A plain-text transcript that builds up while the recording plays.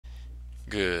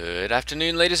Good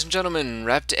afternoon, ladies and gentlemen.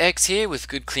 Raptor X here with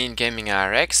Good Clean Gaming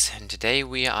RX, and today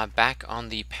we are back on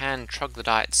the Pan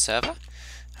Troglodyte server,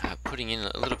 putting in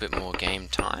a little bit more game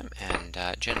time and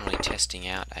generally testing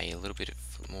out a little bit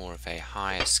more of a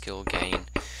higher skill gain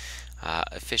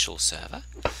official server.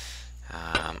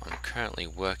 I'm currently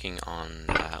working on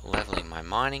leveling my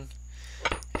mining,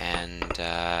 and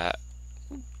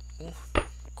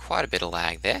quite a bit of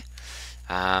lag there.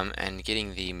 And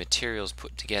getting the materials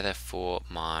put together for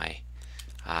my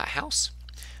house.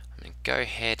 I'm going to go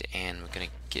ahead and we're going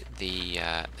to get the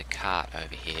cart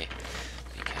over here,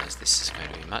 because this is going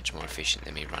to be much more efficient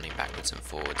than me running backwards and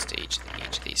forwards to each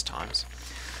of these times.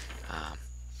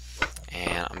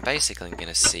 And I'm basically going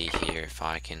to see here if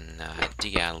I can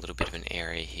dig out a little bit of an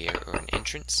area here, or an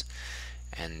entrance,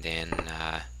 and then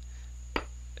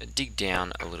dig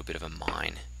down a little bit of a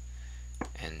mine,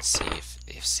 and see if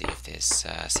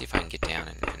I can get down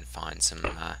and find some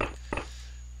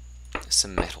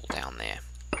metal down there.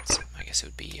 So I guess it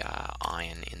would be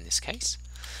iron in this case.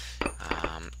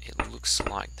 It looks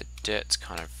like the dirt's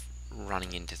kind of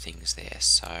running into things there,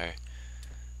 so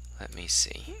let me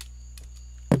see.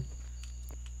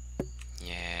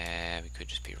 Yeah, we could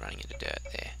just be running into dirt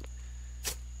there.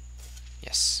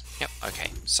 Yes, yep,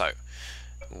 okay, so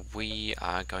we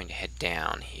are going to head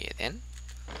down here then.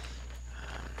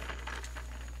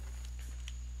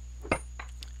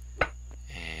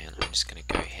 I'm just going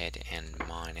to go ahead and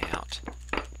mine out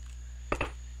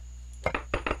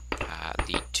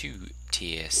the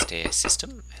two-tier stair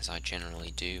system, as I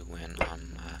generally do when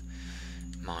I'm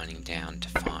mining down to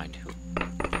find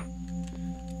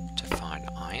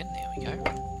iron. There we go.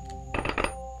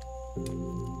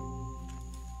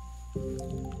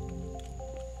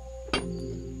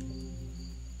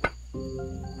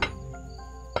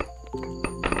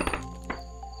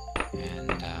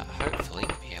 And hopefully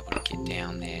be able to get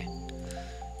down there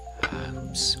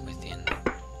within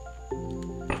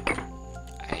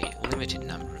a limited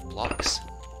number of blocks.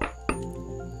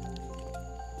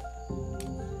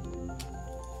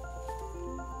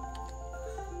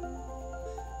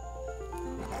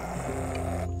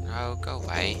 Oh, go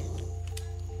away.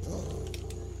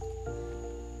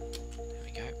 There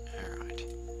we go. Alright.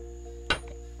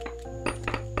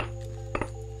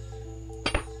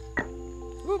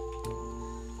 Whoop.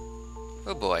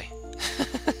 Oh boy.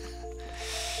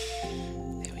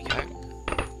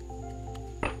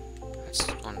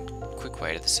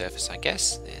 Way to the surface, I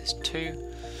guess. There's two.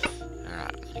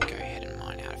 Alright, I'm going to go ahead and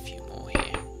mine out a few more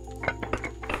here.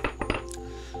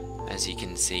 As you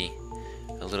can see,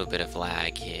 a little bit of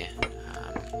lag here,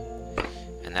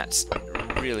 and that's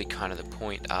really kind of the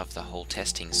point of the whole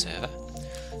testing server,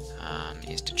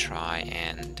 is to try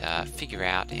and figure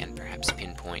out and perhaps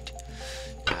pinpoint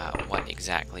what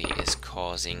exactly is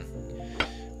causing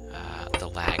the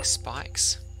lag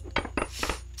spikes.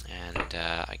 And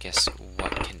I guess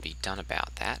what can be done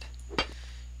about that.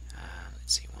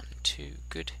 Let's see, 1, 2,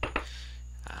 good.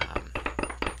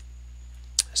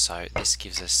 So this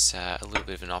gives us a little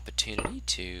bit of an opportunity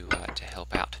to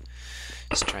help out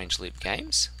Strange Loop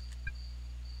Games.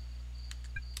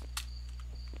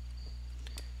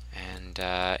 And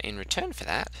in return for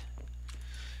that,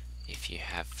 if you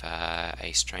have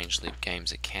a Strange Loop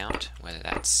Games account, whether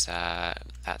that's how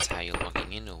you're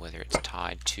logging in or whether it's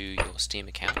tied to your Steam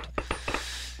account,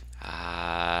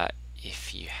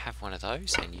 if you have one of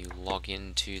those and you log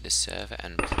into the server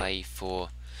and play for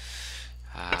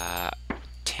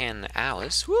 10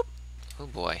 hours, whoop, oh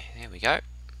boy, there we go,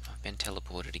 I've been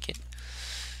teleported again,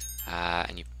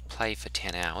 and you play for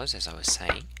 10 hours, as I was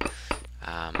saying,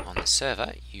 on the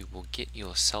server, you will get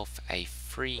yourself a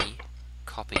free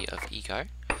copy of Ego.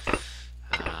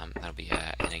 That'll be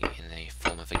in the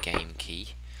form of a game key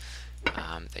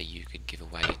that you could give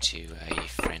away to a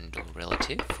friend or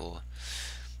relative, or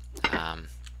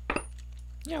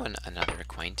you know, another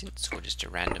acquaintance, or just a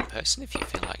random person if you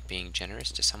feel like being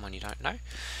generous to someone you don't know,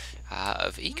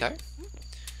 of Ego.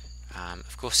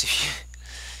 Of course,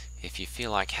 if you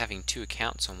feel like having two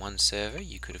accounts on one server,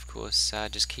 you could of course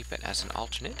just keep it as an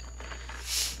alternate.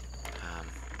 I'm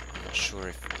not sure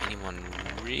if anyone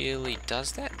really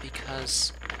does that,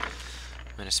 because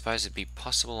I mean, I suppose it'd be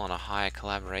possible on a higher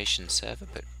collaboration server,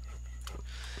 but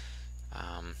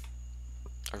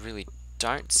I really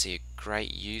don't see a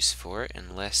great use for it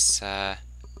unless there's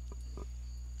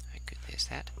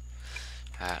that.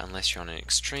 Unless you're on an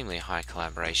extremely high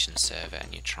collaboration server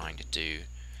and you're trying to do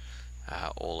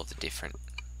all the different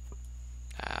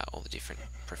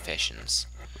professions,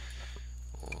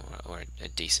 or a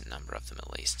decent number of them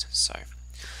at least. So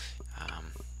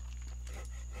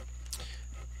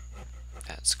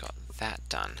that's got that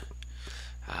done.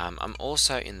 I'm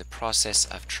also in the process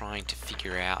of trying to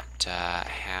figure out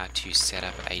how to set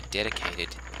up a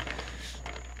dedicated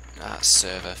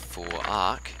server for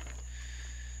Ark,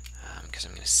 because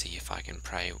I'm going to see if I can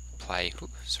play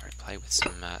with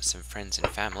some friends and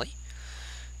family,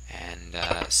 and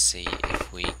see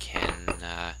if we can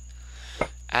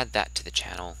add that to the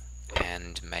channel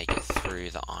and make it through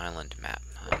the island map.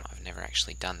 I've never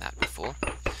actually done that before,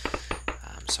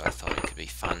 so I thought it could be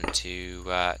fun to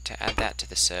add that to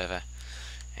the server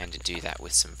and to do that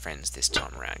with some friends this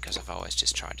time around, because I've always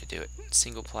just tried to do it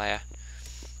single player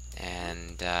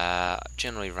and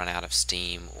generally run out of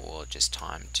steam or just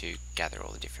time to gather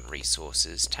all the different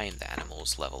resources, tame the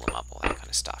animals, level them up, all that kind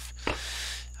of stuff.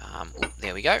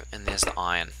 There we go, and there's the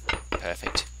iron.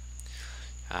 Perfect.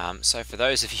 So for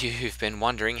those of you who've been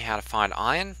wondering how to find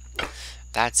iron,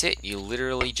 that's it. You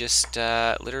literally just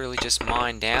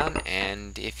mine down,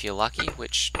 and if you're lucky,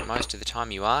 which most of the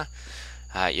time you are,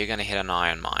 you're going to hit an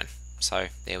iron mine. So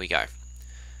there we go.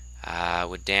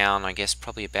 We're down, I guess,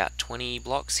 probably about 20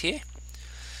 blocks here,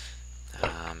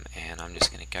 and I'm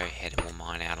just going to go ahead and we'll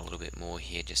mine out a little bit more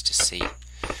here just to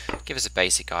give us a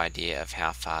basic idea of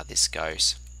how far this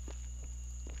goes,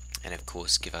 and of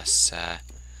course give us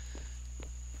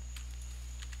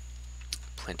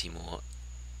plenty more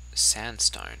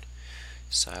sandstone.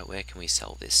 So where can we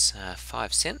sell this?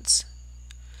 5 cents?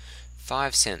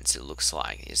 5 cents it looks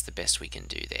like is the best we can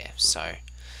do there. So,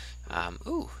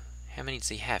 ooh, how many does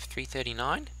he have?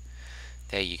 339?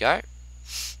 There you go.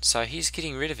 So he's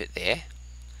getting rid of it there.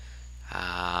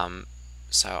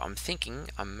 So I'm thinking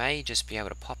I may just be able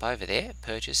to pop over there,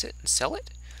 purchase it and sell it,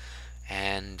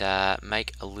 and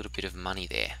make a little bit of money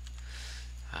there.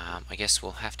 I guess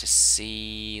we'll have to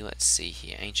see. Let's see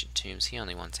here. Ancient tombs. He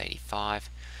only wants 85.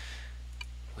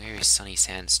 Where is Sunny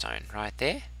Sandstone? Right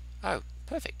there? Oh,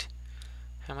 perfect.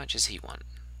 How much does he want?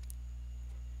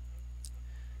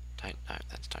 Don't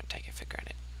take it for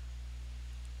granted.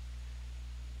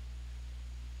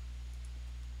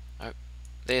 Oh,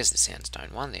 there's the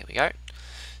sandstone one. There we go.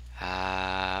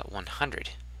 100.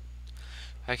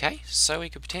 Okay, so we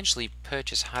could potentially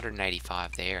purchase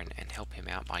 185 there and help him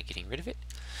out by getting rid of it.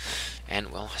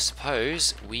 And, well, I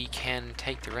suppose we can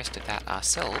take the rest of that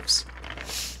ourselves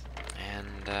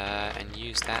and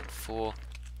use that for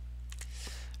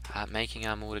making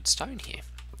our mortared stone here.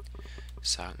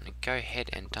 So I'm going to go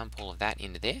ahead and dump all of that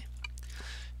into there,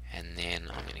 and then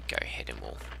I'm going to go ahead and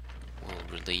we'll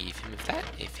relieve him of that.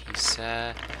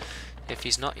 If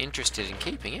he's not interested in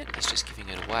keeping it, he's just giving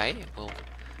it away, we'll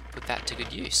put that to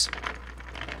good use.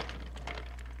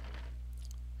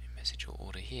 Message or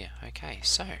order here. Okay,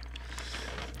 so I'm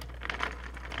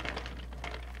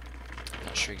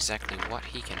not sure exactly what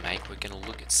he can make. We're going to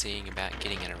look at seeing about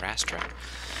getting an Arastra.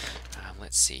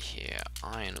 Let's see here.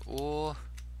 Iron ore,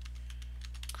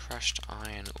 crushed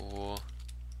iron ore,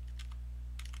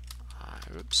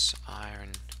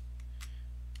 iron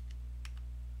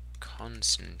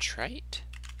concentrate.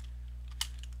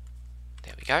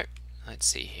 There we go. Let's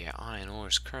see here. Iron ore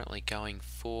is currently going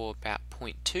for about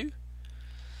 0.2.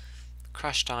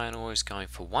 Crushed iron ore is going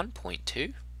for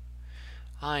 1.2.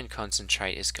 Iron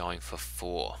concentrate is going for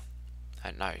 4.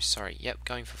 No, sorry. Yep,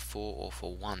 going for 4 or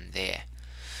for 1 there.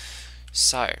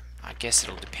 So, I guess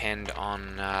it'll depend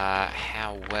on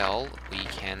how well we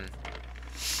can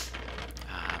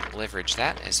leverage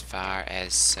that as far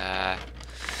as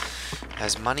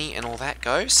money and all that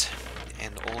goes,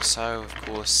 and also, of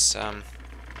course,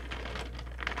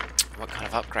 what kind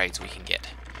of upgrades we can get.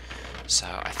 So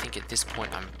I think at this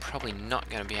point I'm probably not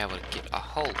going to be able to get a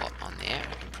whole lot on there.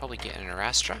 I can probably get an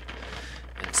Arastra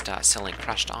and start selling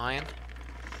crushed iron,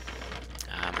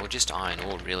 or just iron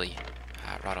ore really,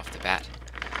 right off the bat,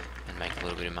 and make a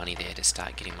little bit of money there to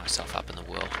start getting myself up in the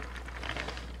world,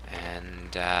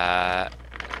 and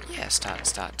yeah, start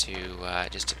to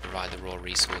just to provide the raw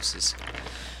resources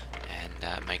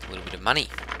and make a little bit of money.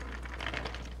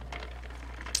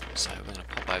 So we're going to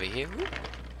pop over here. Ooh.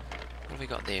 What have we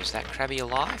got there? Is that crabby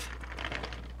alive?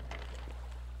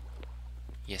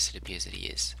 Yes, it appears that he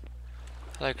is.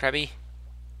 Hello, crabby.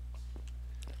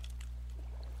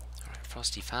 Alright,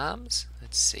 Frosty Farms.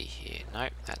 Let's see here.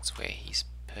 Nope, that's where he's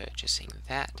purchasing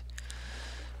that.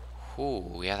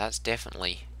 Ooh, yeah, that's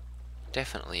definitely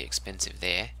expensive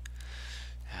there.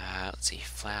 Let's see,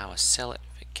 flour, sell it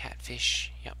for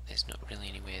catfish. Yep, there's not really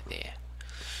anywhere there.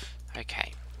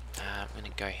 Okay, I'm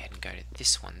going to go ahead and go to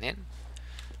this one then.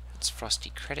 It's Frosty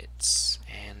Credits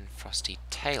and Frosty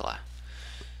Taylor.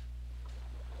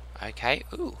 Okay,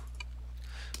 ooh.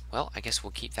 Well, I guess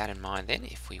we'll keep that in mind then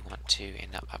if we want to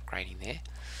end up upgrading there.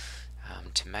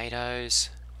 Tomatoes.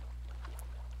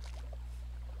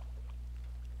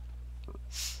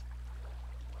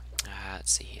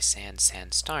 let's see here,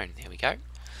 sandstone. There we go.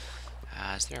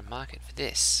 Is there a market for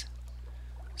this?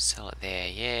 Sell it there.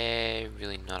 Yeah,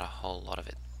 really not a whole lot of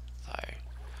it though.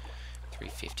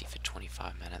 350 for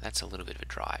 25 mana. That's a little bit of a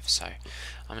drive. So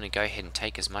I'm going to go ahead and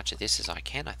take as much of this as I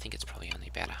can. I think it's probably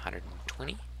only about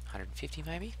 120, 150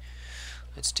 maybe.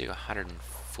 Let's do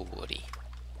 140.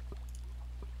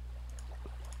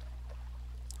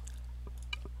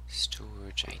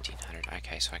 Storage 1800.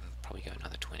 Okay, so I can probably go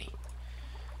another 20.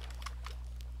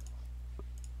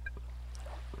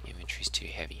 Inventory's too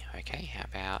heavy. Okay, how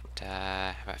about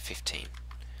 15?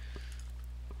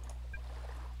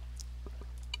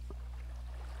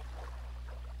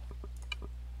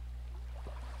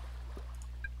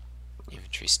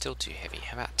 Inventory's still too heavy.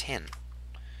 How about 10?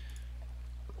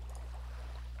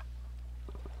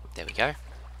 There we go.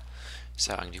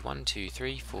 So I can do 1, 2,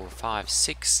 3, 4, 5,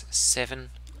 6,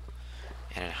 7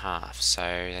 and a half. So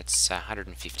that's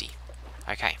 150.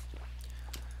 Okay.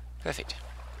 Perfect.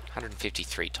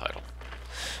 153 total.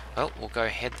 Well, we'll go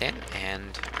ahead then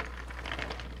and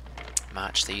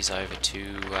march these over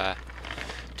to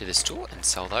the store and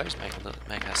sell those.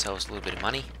 Make ourselves a little bit of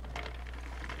money.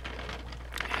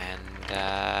 And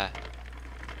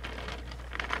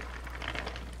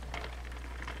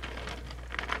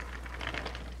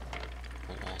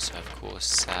we'll also, of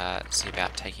course, see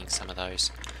about taking some of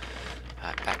those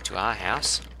back to our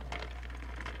house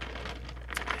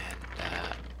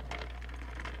and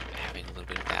having a little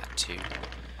bit of that to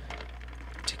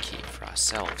keep for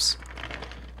ourselves.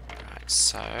 Right,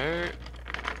 so I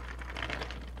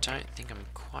don't think I'm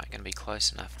quite going to be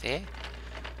close enough there.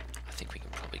 I think we can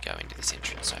probably go into this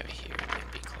entrance over here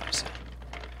and be closer.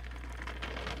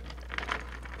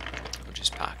 We'll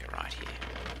just park it right here.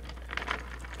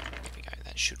 There we go,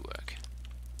 that should work.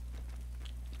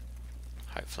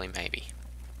 Hopefully, maybe.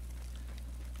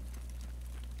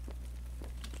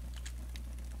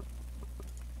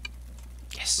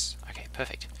 Yes, okay,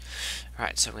 perfect.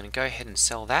 Alright, so we're going to go ahead and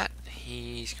sell that.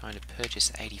 He's going to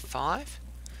purchase 85.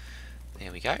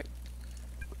 There we go.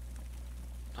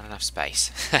 Not enough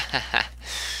space.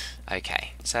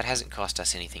 Okay, so it hasn't cost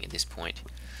us anything at this point.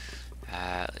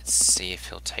 Let's see if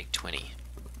he'll take 20.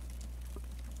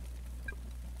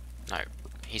 No,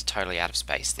 he's totally out of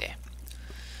space there.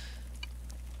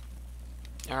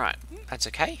 Alright, that's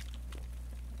okay.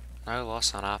 No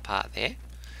loss on our part there.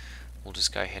 We'll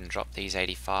just go ahead and drop these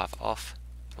 85 off,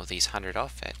 or these 100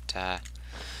 off at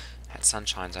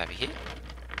Sunshine's over here.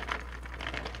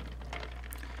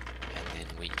 And then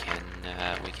we can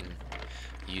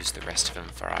use the rest of them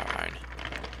for our own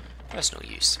personal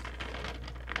use.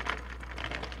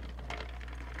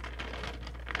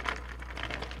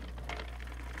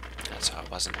 So I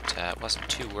wasn't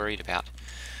too worried about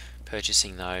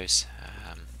purchasing those.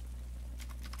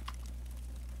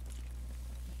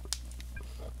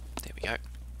 There we go.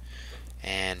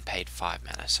 And paid 5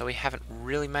 mana. So we haven't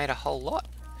really made a whole lot.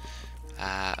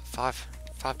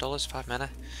 $5, 5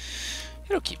 mana.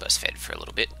 It'll keep us fed for a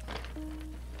little bit.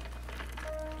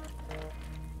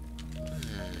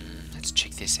 Let's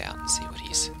check this out and see what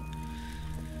he's...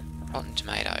 Rotten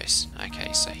tomatoes.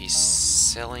 Okay, so he's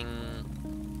selling...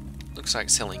 Looks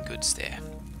like selling goods there.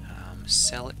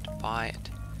 Sell it, buy it.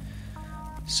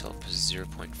 Sell it for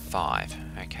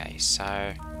 0.5. Okay,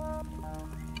 so...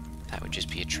 That would just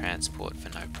be a transport for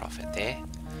no profit there.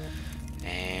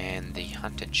 And the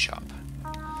hunted shop.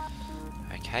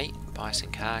 Okay, buy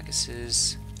some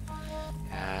carcasses.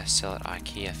 Sell at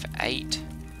IKEA for 8.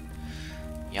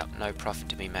 Yep, no profit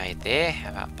to be made there. How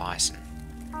about bison?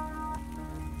 No.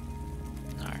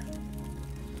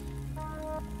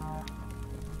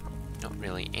 Not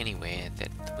really anywhere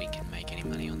that we can make any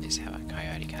money on this. How about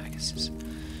coyote carcasses?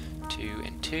 2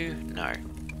 and 2? No.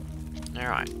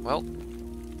 Alright, well,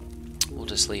 we'll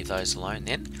just leave those alone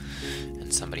then,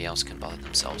 and somebody else can bother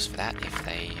themselves for that if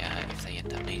they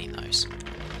end up needing those. We'll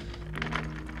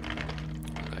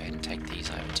go ahead and take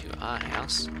these over to our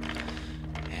house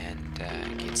and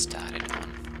get started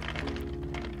on.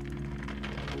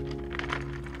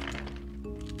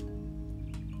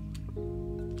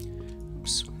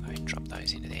 Oops, we'll go ahead and drop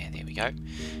those into there. There we go.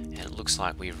 And it looks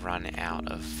like we've run out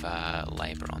of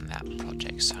labour on that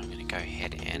project, so I'm going to go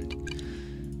ahead and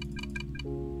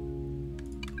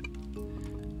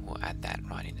add that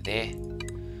right into there.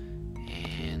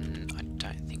 And I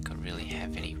don't think I really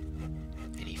have any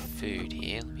food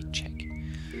here. Let me check.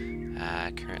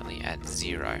 Currently at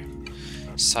 0.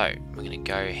 So we're going to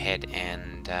go ahead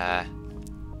and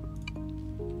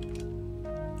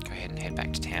head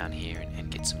back to town here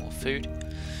and get some more food.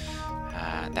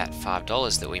 That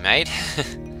 $5 that we made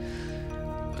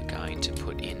we're going to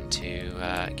put into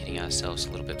getting ourselves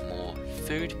a little bit more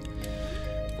food.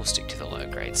 we'll stick to the low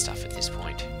grade stuff at this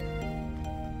point.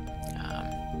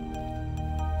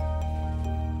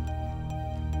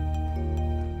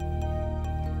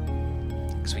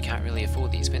 Because we can't really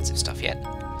afford the expensive stuff yet.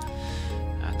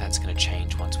 That's going to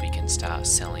change once we can start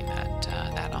selling that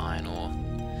that iron ore,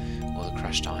 or the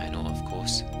crushed iron ore, of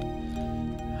course.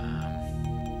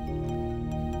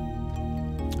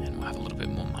 And we'll have a little bit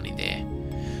more money there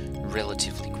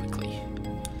relatively quickly.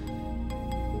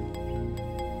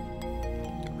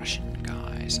 The Russian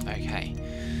guys. Okay,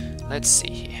 let's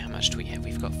see here. How much do we have?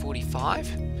 We've got 45.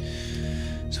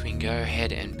 So we can go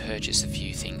ahead and purchase a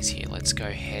few things here. Let's go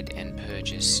ahead and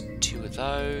purchase 2 of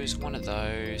those, 1 of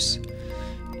those,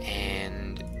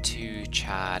 and 2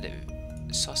 charred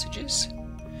sausages.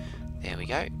 There we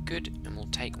go, good. And we'll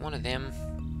take 1 of them.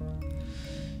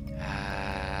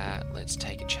 Let's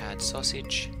take a charred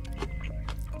sausage,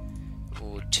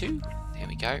 or 2. There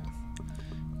we go.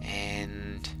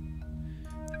 And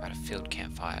got a field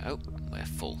campfire. Oh, we're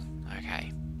full.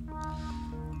 Okay.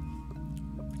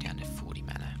 Down to 40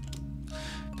 mana.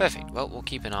 Perfect. Well, we'll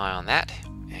keep an eye on that.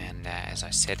 And as I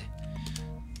said,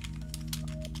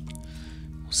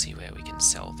 we'll see where we can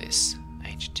sell this.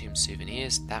 Ancient Tomb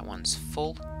souvenirs. That one's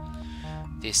full.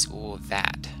 This or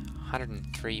that.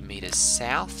 103 meters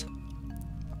south.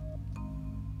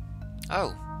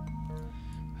 Oh.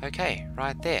 Okay,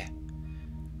 right there.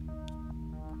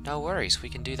 No worries, we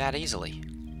can do that easily.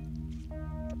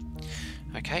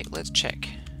 Okay, let's check.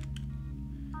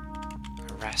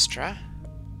 Raptor.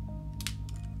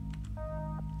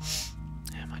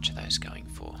 How much are those going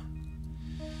for?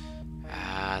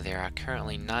 There are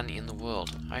currently none in the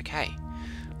world. Okay.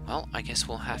 Well, I guess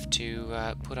we'll have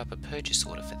to put up a purchase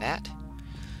order for that.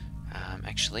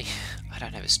 Actually, I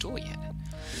don't have a store yet.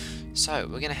 So,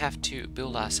 we're going to have to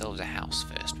build ourselves a house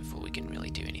first before we can really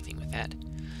do anything with that.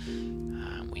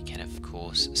 We can, of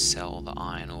course, sell the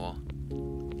iron ore.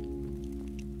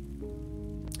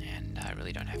 And I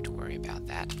really don't have to worry about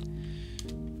that.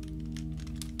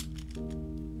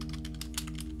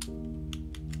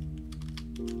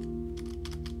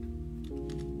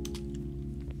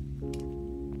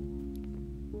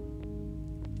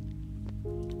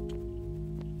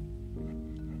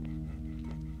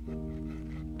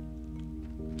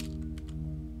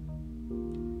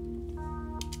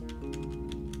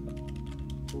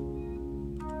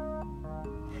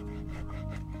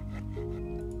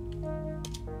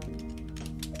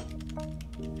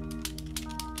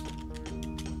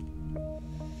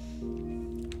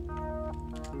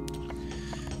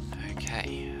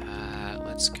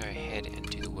 Let's go ahead and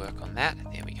do the work on that.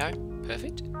 There we go.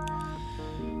 Perfect.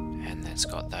 And that's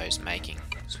got those making.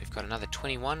 So we've got another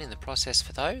 21 in the process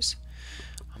for those.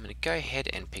 I'm going to go ahead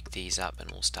and pick these up and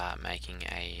we'll start making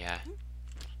a...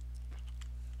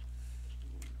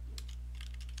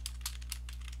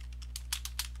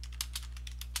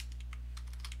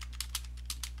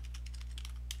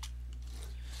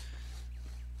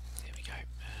 There we go.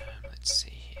 Let's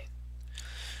see here.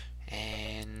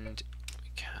 And we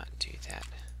can't do that.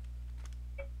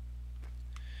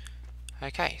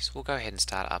 Okay, so we'll go ahead and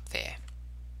start up there.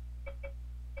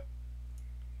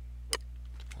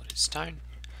 Wooded stone.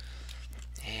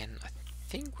 And I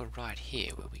think we're right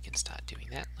here where we can start doing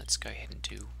that. Let's go ahead and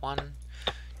do 1,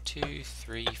 2,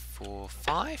 3, 4,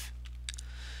 5.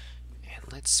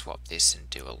 And let's swap this and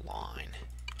do a line.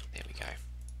 There we go.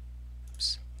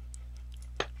 Oops.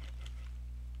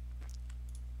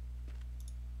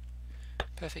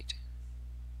 Perfect.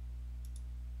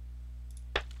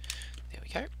 There we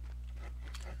go.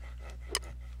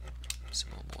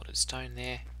 Some more mortared stone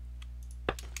there.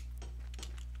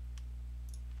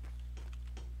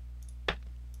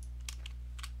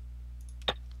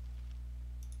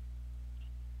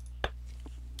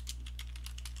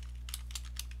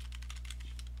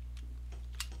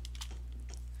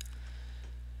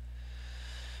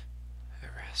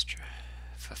 Raptor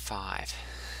for 5.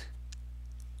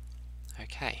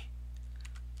 Okay.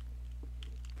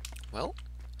 Well,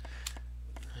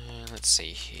 let's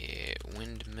see here.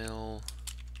 Windmill.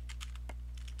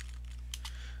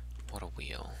 What a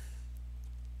wheel.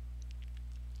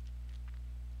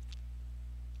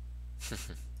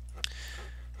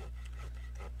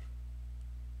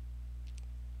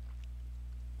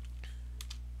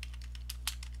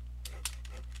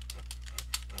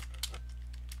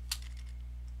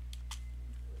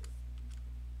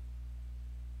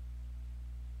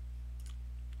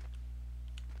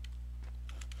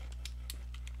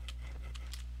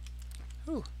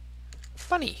 Ooh,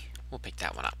 funny. We'll pick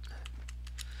that one up.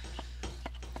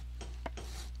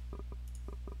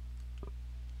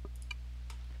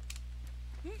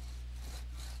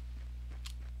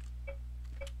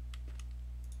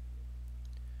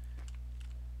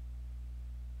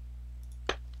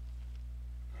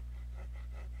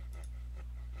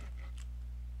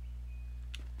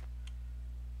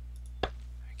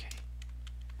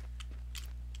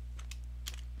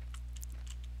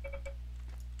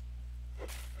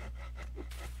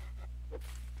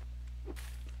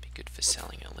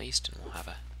 least, and we'll have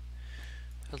a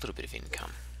little bit of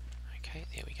income. Okay,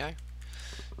 there we go.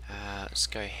 Let's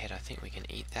go ahead. I think we can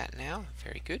eat that now.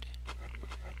 Very good.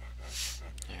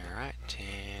 Alright,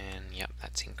 and yep,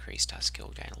 that's increased our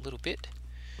skill gain a little bit.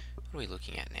 What are we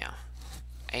looking at now?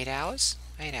 8 hours?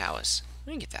 8 hours.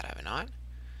 We can get that overnight.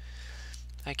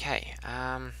 Okay,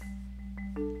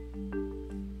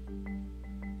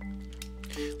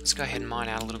 let's go ahead and mine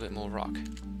out a little bit more rock.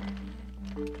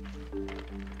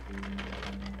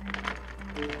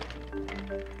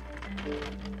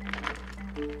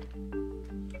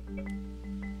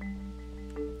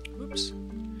 Whoops.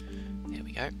 There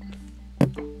we go.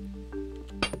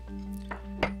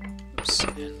 Oops,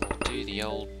 and we'll do the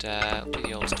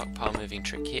old stockpile moving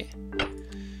trick here.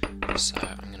 So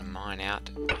I'm going to mine out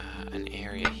an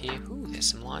area here. Ooh, there's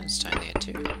some limestone there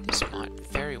too. This might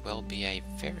very well be a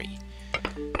very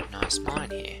nice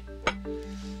mine here.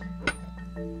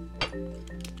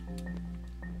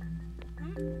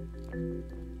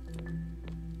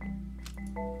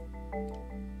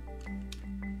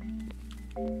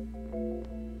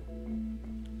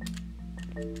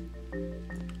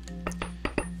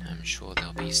 I'm sure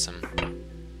there'll be some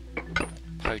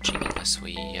poaching unless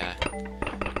we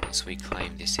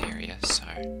claim this area, so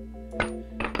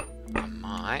I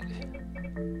might.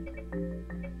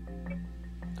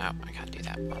 Oh, I can't do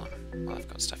that while I've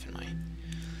got stuff in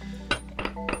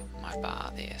my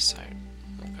bar there, so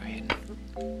we'll go ahead and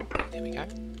there we go.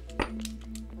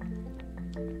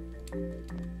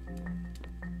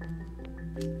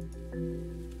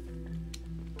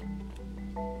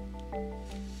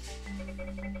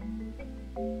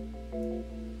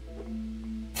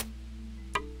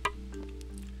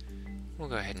 We'll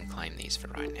go ahead and claim these for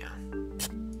right now.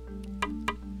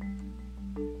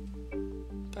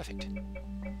 Perfect.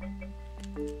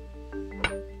 There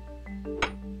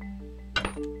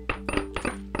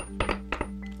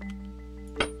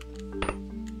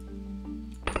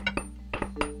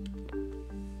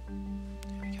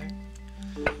we go.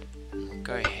 And we'll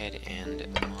go ahead and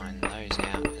mine those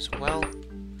out as well.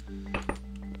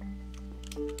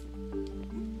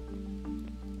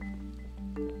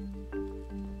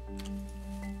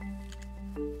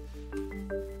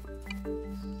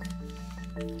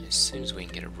 As soon as we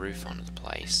can get a roof onto the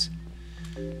place,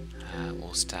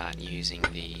 we'll start using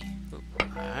the...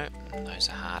 Oh, those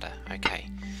are harder. Okay,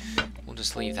 we'll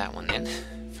just leave that one then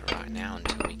for right now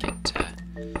until we get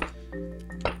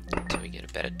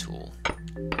a better tool,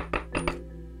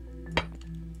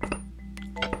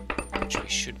 which we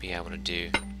should be able to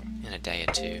do in a day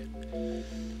or two.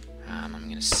 I'm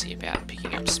going to see about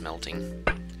picking up smelting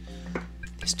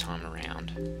this time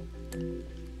around.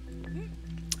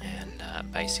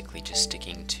 Basically just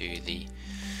sticking to the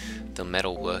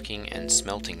metal working and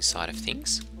smelting side of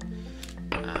things.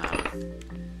 There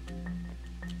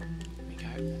we go.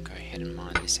 We'll go ahead and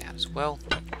mine this out as well.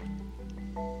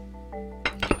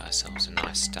 Give ourselves a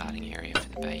nice starting area for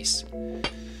the base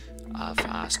of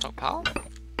our stockpile.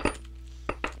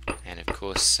 And of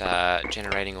course,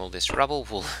 generating all this rubble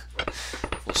will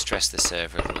stress the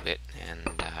server a little bit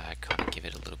and kind of give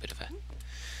it a little bit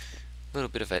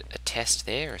of a test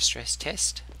there, a stress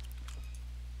test,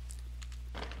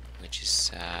 which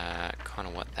is kind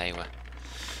of what they were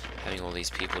having all these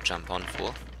people jump on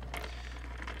for.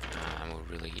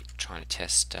 We're really trying to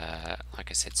test, like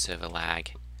I said, server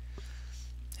lag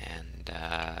and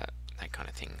that kind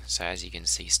of thing. So as you can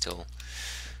see, still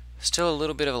a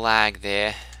little bit of a lag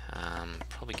there.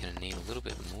 Probably going to need a little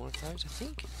bit more of those, I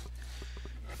think.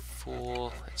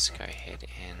 Let's go ahead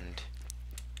and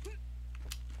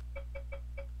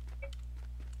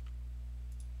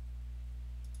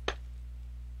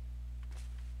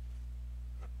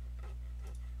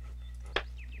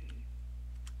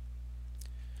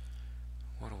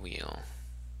what a wheel.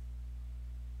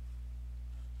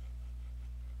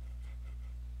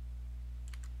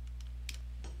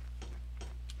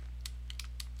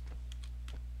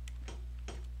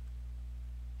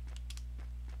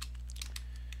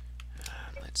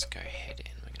 Let's go ahead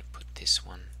and we're going to put this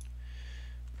one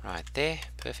right there.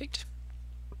 Perfect.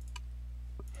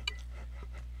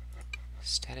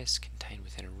 Status contained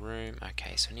within a room.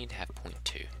 Okay, so we need to have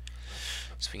 0.2.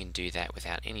 So we can do that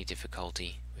without any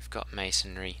difficulty. We've got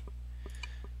masonry.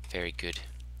 Very good.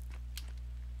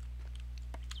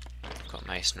 We've got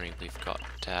masonry. We've got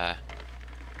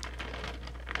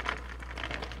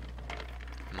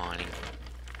mining.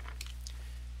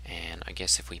 And I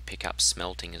guess if we pick up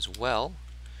smelting as well,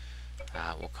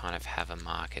 we'll kind of have a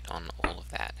market on all of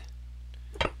that.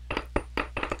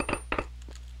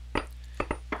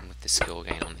 And with the skill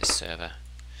gain on this server,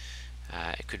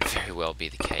 it could very well be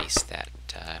the case that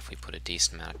if we put a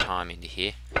decent amount of time into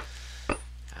here.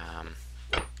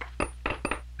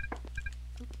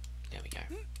 There we go.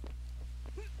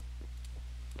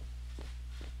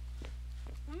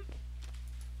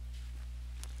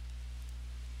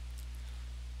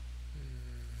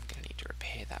 Gonna need to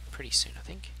repair that pretty soon, I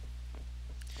think.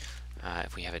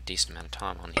 If we have a decent amount of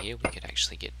time on here, we could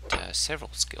actually get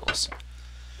several skills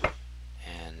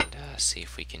and see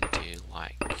if we can do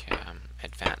like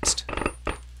advanced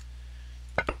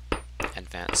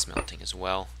smelting as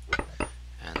well,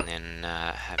 and then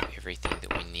have everything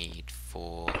that we need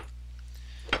for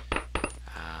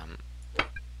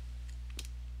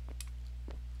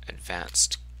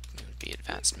advanced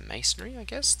masonry, I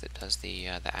guess, that does the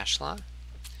ashlar.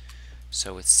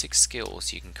 So with 6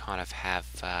 skills, you can kind of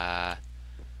have, I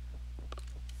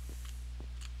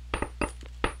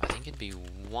think it'd be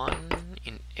 1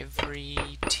 in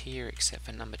every tier except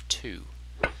for number 2.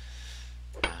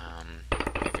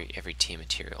 Every tier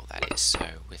material, that is. So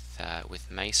with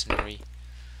masonry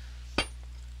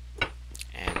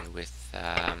and with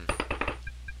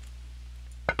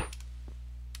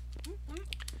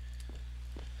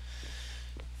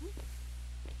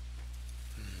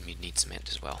you'd need cement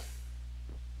as well.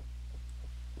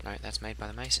 No, that's made by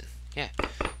the mason. Yeah.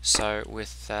 So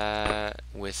with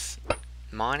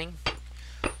mining,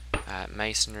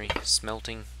 masonry,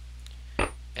 smelting,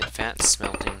 advanced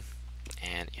smelting,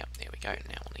 and yep, there we go.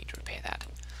 Now we'll need to repair that.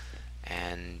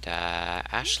 And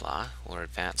ashlar, or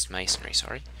advanced masonry,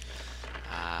 sorry.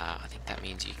 I think that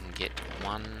means you can get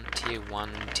tier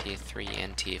 1, tier 3,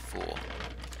 and tier 4.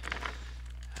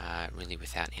 Really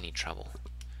without any trouble.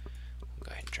 We'll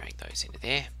go ahead and drag those into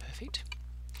there. Perfect.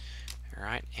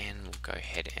 Alright, and we'll go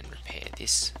ahead and repair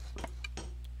this.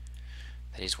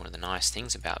 That is one of the nice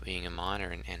things about being a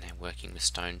miner and working with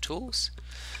stone tools.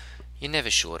 You're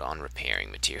never short on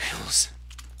repairing materials.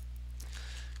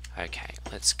 Okay,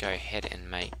 let's go ahead and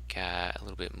make a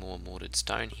little bit more mortared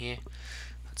stone here.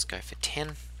 Let's go for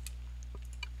 10.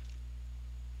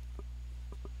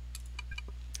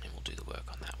 And we'll do the work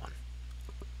on that one.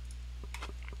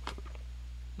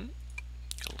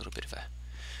 Got a little bit of a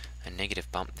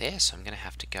negative bump there, so I'm going to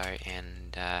have to go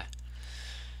and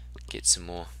get some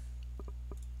more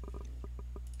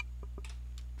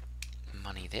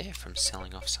money there from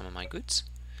selling off some of my goods.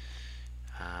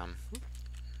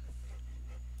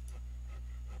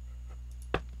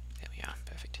 There we are,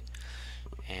 perfect.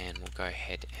 And we'll go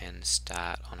ahead and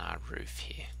start on our roof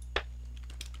here.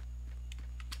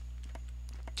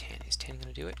 10, is 10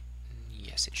 going to do it?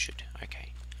 Yes, it should.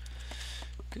 Okay,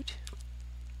 good.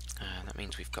 That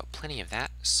means we've got plenty of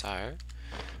that, so I'm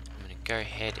going to go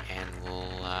ahead and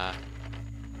we'll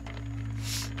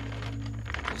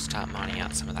start mining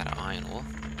out some of that iron ore.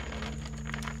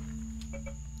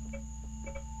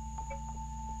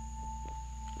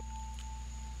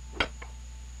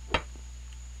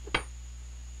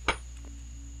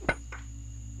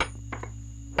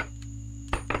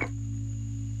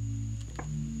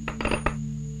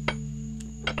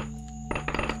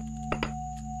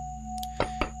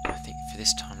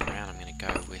 This time around I'm going to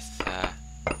go with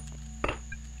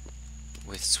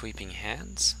sweeping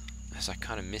hands, as I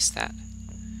kind of missed that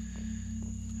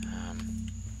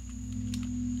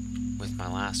with my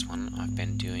last one. I've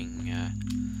been doing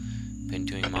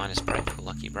minus break or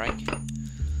lucky break,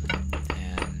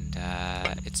 and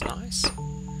it's nice,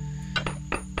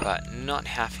 but not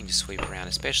having to sweep around,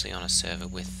 especially on a server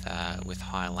with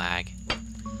high lag.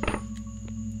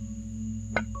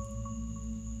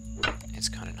 It's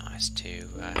kind of nice to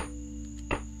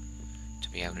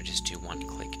be able to just do one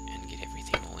click and get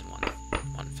everything all in one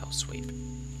fell sweep. Do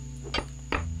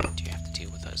you have to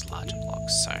deal with those larger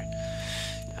blocks? So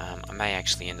I may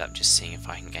actually end up just seeing if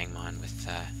I can gang mine with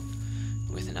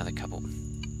another couple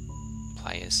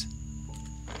players.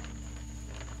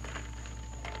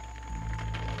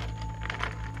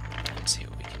 And see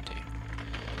what we can do.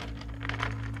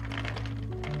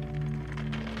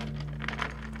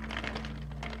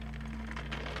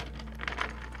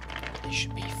 It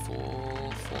should be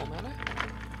 4 mana.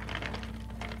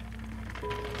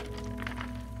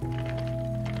 There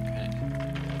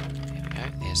we go,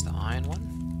 there's the iron one.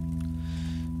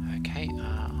 Okay,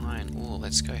 iron ore,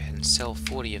 let's go ahead and sell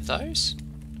 40 of those.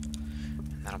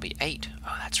 And that'll be 8.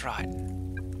 Oh, that's right.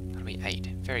 That'll be 8.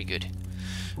 Very good.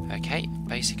 Okay,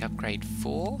 basic upgrade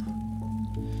 4.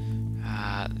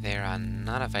 There are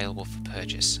none available for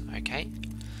purchase. Okay.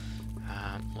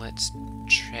 Let's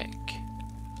check.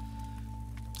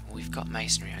 We've got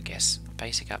masonry, I guess.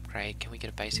 Basic upgrade. Can we get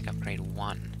a basic upgrade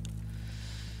 1?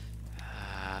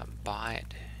 Buy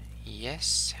it.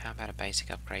 Yes. How about a basic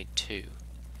upgrade 2?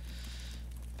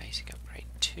 Basic upgrade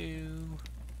to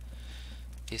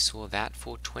this or that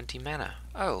for 20 mana.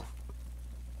 Oh.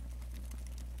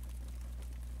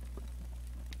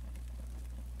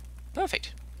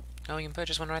 Perfect. Oh, we can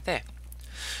purchase one right there.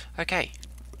 Okay.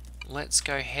 Let's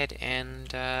go ahead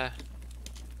and let's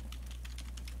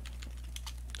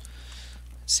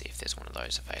see if there's one of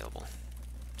those available.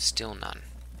 Still none.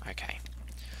 Okay.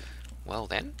 Well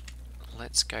then,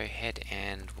 let's go ahead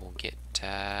and we'll get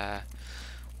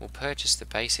we'll purchase the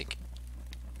basic.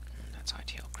 That's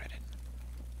ITL credit.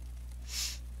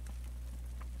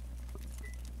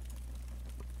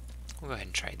 We'll go ahead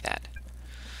and trade that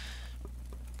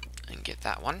and get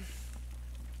that one.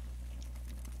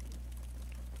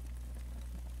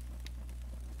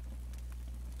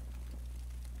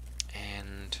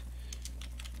 And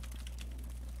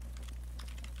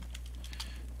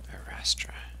a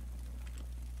Raptor.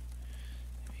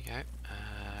 There we go.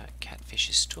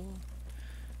 Catfish's store.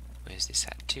 Where's this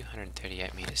at?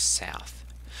 238 meters south.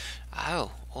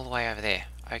 Oh, all the way over there.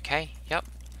 Okay, yep.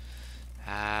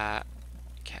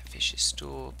 Catfish's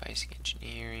store, basic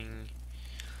engineering.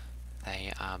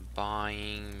 They are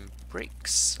buying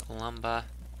bricks, lumber.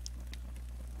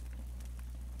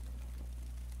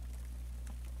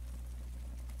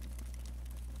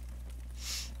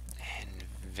 And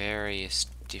various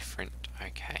different,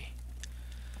 okay.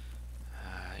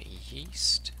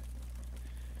 Yeast.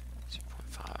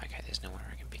 0.5, okay, there's nowhere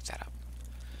I can pick that up.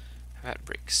 How about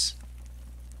bricks?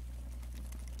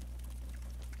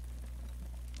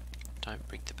 Don't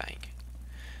brick the bank.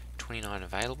 29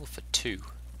 available for 2.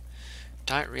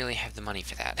 Don't really have the money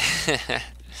for that.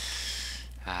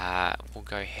 We'll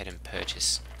go ahead and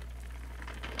purchase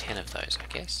 10 of those, I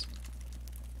guess.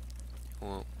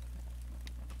 Or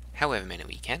however many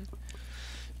we can.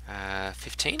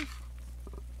 15?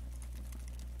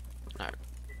 No.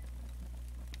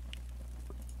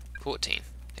 14.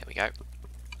 There we go.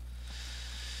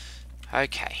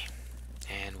 Okay.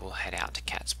 And we'll head out to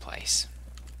Cat's place.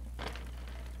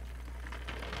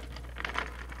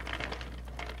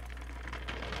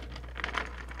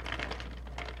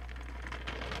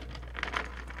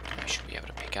 We should be able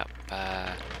to pick up,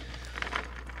 I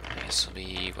guess it'll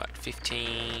be, what,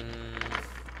 15?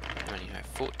 How many do you have?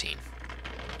 14.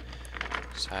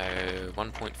 So,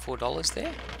 $1.4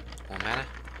 there, or mana,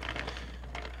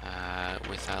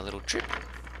 with our little trip.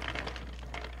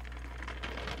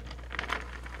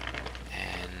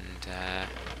 And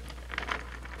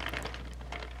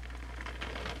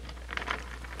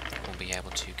we'll be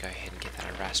able to go ahead and get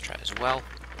that Raptor as well.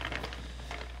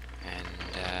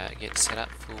 And get set up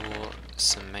for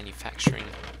some manufacturing.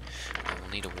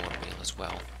 We'll need a water wheel as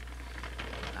well.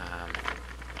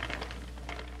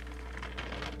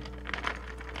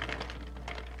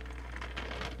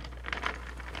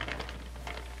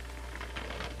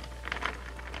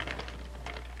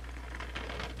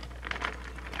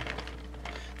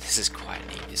 This is quite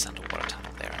neat, this underwater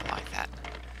tunnel there, I like that.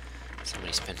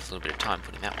 Somebody spent a little bit of time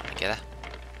putting that one together.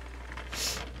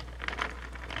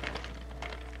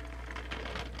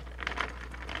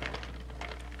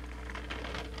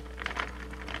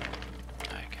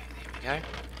 Okay, there we go.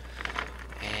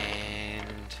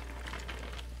 And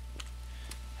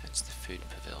that's the food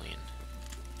pavilion.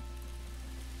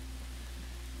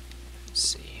 Let's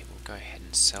see, we'll go ahead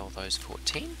and sell those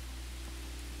 14.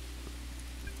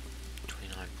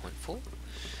 29.4.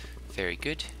 Very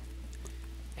good.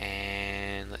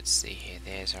 And let's see here,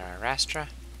 there's our Raptor.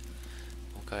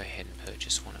 We'll go ahead and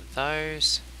purchase one of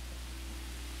those.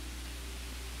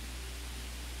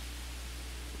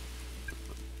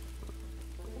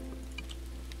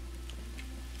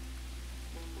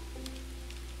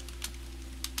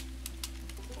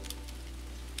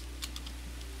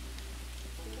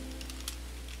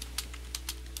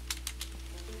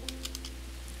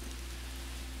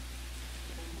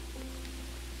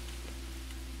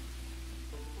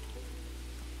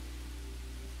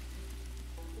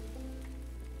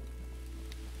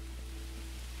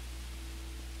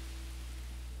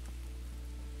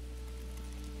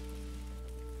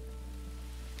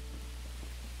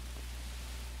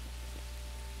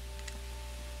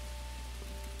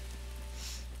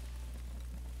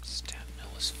 Stamp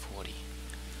mill is 40.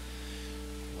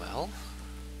 Well,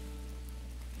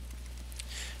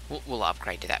 we'll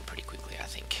upgrade to that pretty quickly, I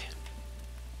think.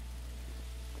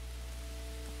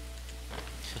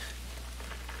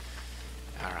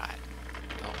 Alright.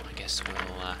 Well, I guess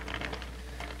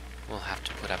we'll have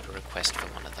to put up a request for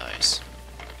one of those.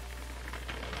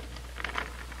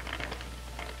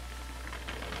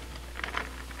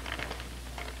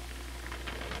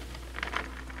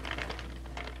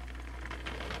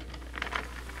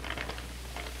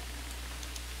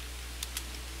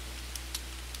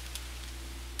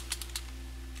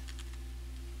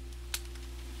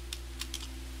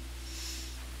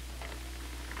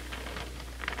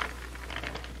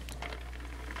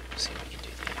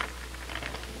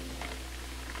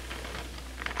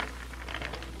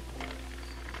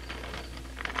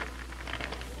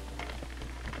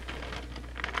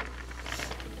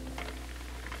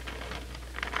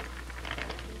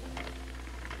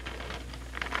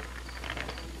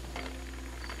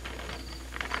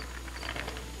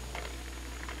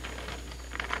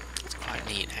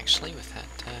 actually with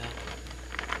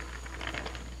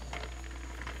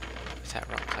that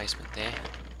rock placement there.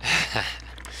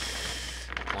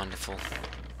 Wonderful.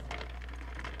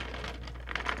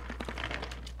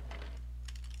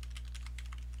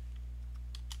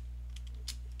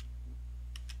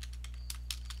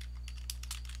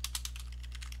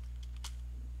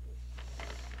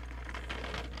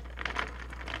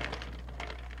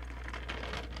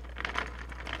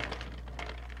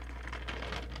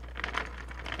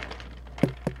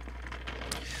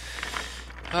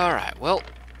 Alright, well,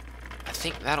 I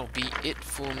think that'll be it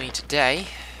for me today.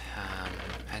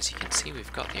 As you can see,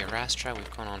 we've got the Raptor.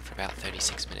 We've gone on for about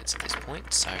 36 minutes at this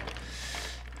point, so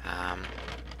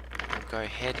we'll go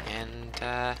ahead and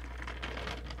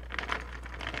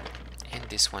end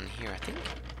this one here, I think.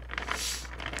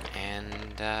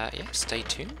 And yeah, stay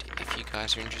tuned if you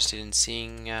guys are interested in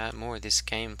seeing more of this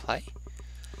gameplay.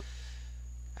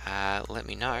 Let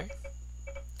me know.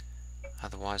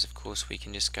 Otherwise, of course, we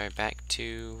can just go back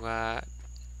to there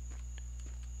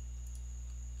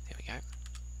we go.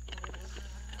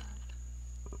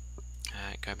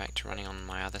 Go back to running on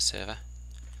my other server.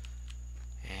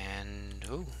 And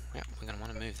oh, yeah, we're going to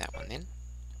want to move that one then.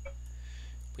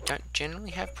 We don't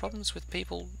generally have problems with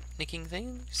people nicking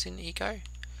things in Eco,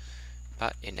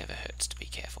 but it never hurts to be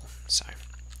careful. So,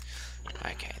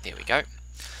 okay, there we go.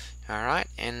 All right,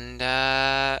 and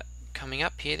coming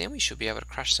up here, then we should be able to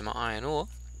crush some iron ore.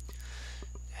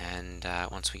 And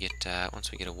once we get a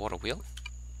water wheel.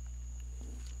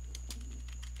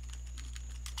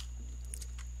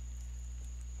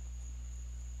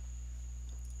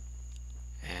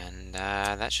 And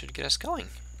that should get us going.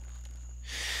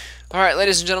 Alright,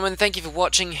 ladies and gentlemen, thank you for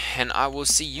watching, and I will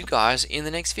see you guys in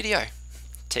the next video.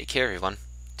 Take care, everyone.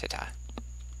 Ta-ta.